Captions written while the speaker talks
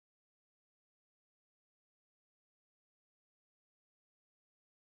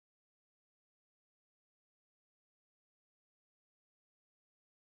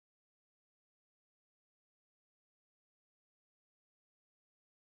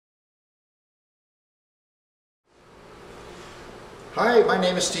Hi, my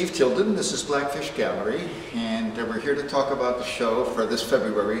name is Steve Tilden. This is Blackfish Gallery, and we're here to talk about the show for this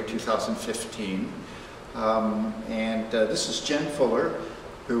February 2015. This is Jen Fuller,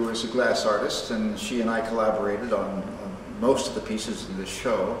 who is a glass artist, and she and I collaborated on most of the pieces in this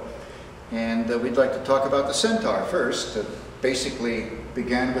show. And we'd like to talk about the centaur first. It basically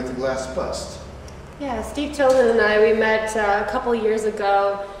began with the glass bust. Yeah, Steve Tilden and I, we met a couple years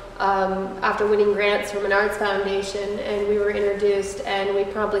ago after winning grants from an arts foundation, and we were introduced and we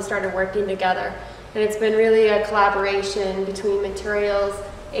promptly started working together. And it's been really a collaboration between materials,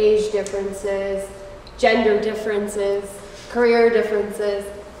 age differences, gender differences, career differences.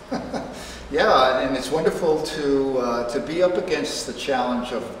 Yeah, and it's wonderful to be up against the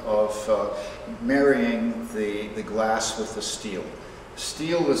challenge of marrying the glass with the steel.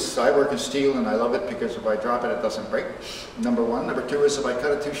 Steel is, I work in steel and I love it because if I drop it, it doesn't break, number one. Number two is if I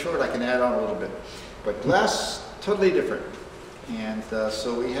cut it too short, I can add on a little bit. But glass, totally different. And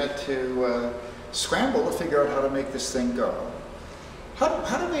so we had to scramble to figure out how to make this thing go.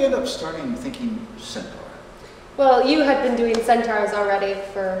 How did we end up thinking centaur? Well, you had been doing centaurs already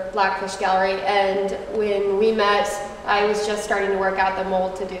for Blackfish Gallery, and when we met, I was just starting to work out the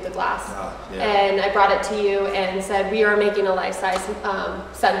mold to do the glass. Yeah. And I brought it to you and said, we are making a life-size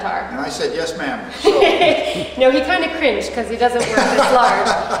centaur. And I said, yes, ma'am. So, no, he kind of cringed because he doesn't work this large.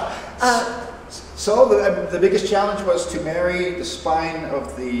 So the biggest challenge was to marry the spine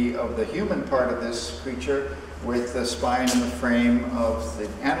of the human part of this creature with the spine and the frame of the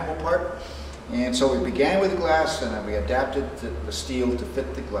animal part. And so we began with the glass, and then we adapted the steel to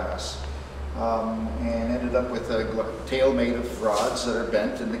fit the glass, and ended up with a tail made of rods that are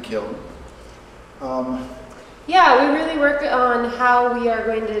bent in the kiln. Yeah, we really work on how we are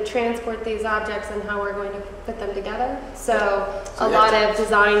going to transport these objects and how we're going to put them together. So a lot of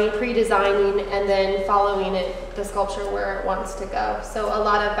designing, pre-designing, and then following the sculpture where it wants to go. So a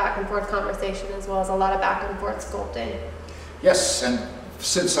lot of back and forth conversation as well as a lot of back and forth sculpting. Yes, and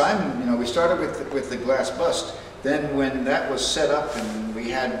since we started with the glass bust, then when that was set up and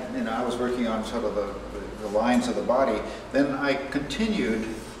we had, I was working on sort of the lines of the body, then I continued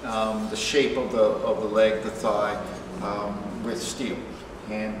the shape of the leg, the thigh, with steel.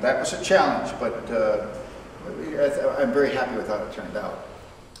 And that was a challenge, but I'm very happy with how it turned out.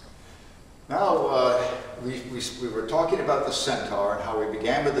 Now, we were talking about the centaur and how we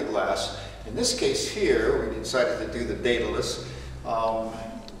began with the glass. In this case here, we decided to do the daedalus.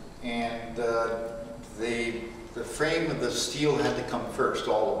 The frame of the steel had to come first,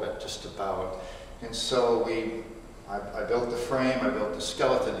 all of it, just about. And so I built the frame, I built the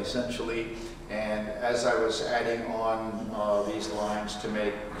skeleton essentially, and as I was adding on these lines to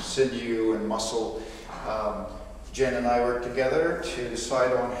make sinew and muscle, Jen and I worked together to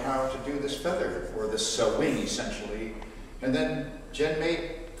decide on how to do this feather, or this wing essentially. And then Jen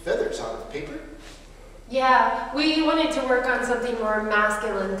made feathers out of paper. Yeah, we wanted to work on something more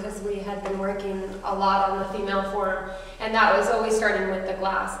masculine because we had been working a lot on the female form, and that was always starting with the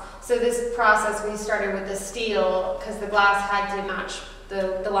glass. So this process we started with the steel because the glass had to match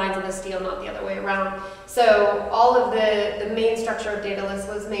the lines of the steel, not the other way around. So all of the main structure of Daedalus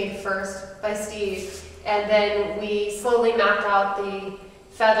was made first by Steve, and then we slowly mapped out the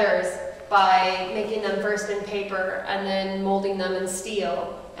feathers by making them first in paper and then molding them in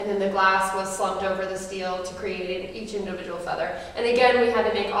steel. And then the glass was slumped over the steel to create each individual feather. And again, we had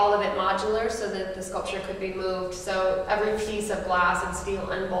to make all of it modular so that the sculpture could be moved. So every piece of glass and steel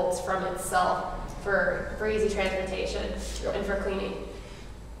unbolts from itself for easy transportation and for cleaning.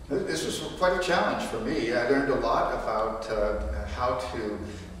 This was quite a challenge for me. I learned a lot about how to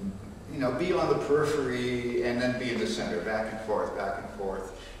be on the periphery and then be in the center, back and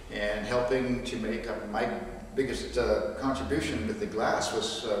forth, and helping to make my biggest contribution with the glass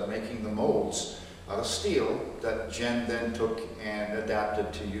was making the molds out of steel that Jen then took and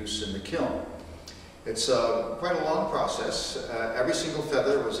adapted to use in the kiln. It's quite a long process. Every single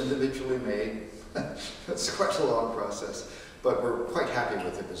feather was individually made. It's quite a long process, but we're quite happy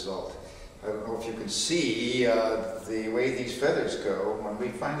with the result. I don't know if you can see the way these feathers go when we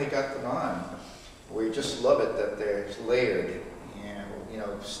finally got them on. We just love it that they're layered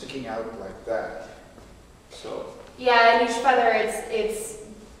and sticking out like that. So. Yeah, and each feather, it's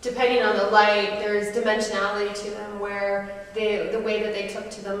depending on the light, there's dimensionality to them where the way that they took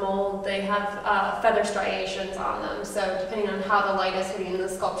to the mold, they have feather striations on them. So depending on how the light is hitting the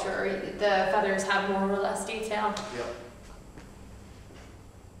sculpture, the feathers have more or less detail. Yep.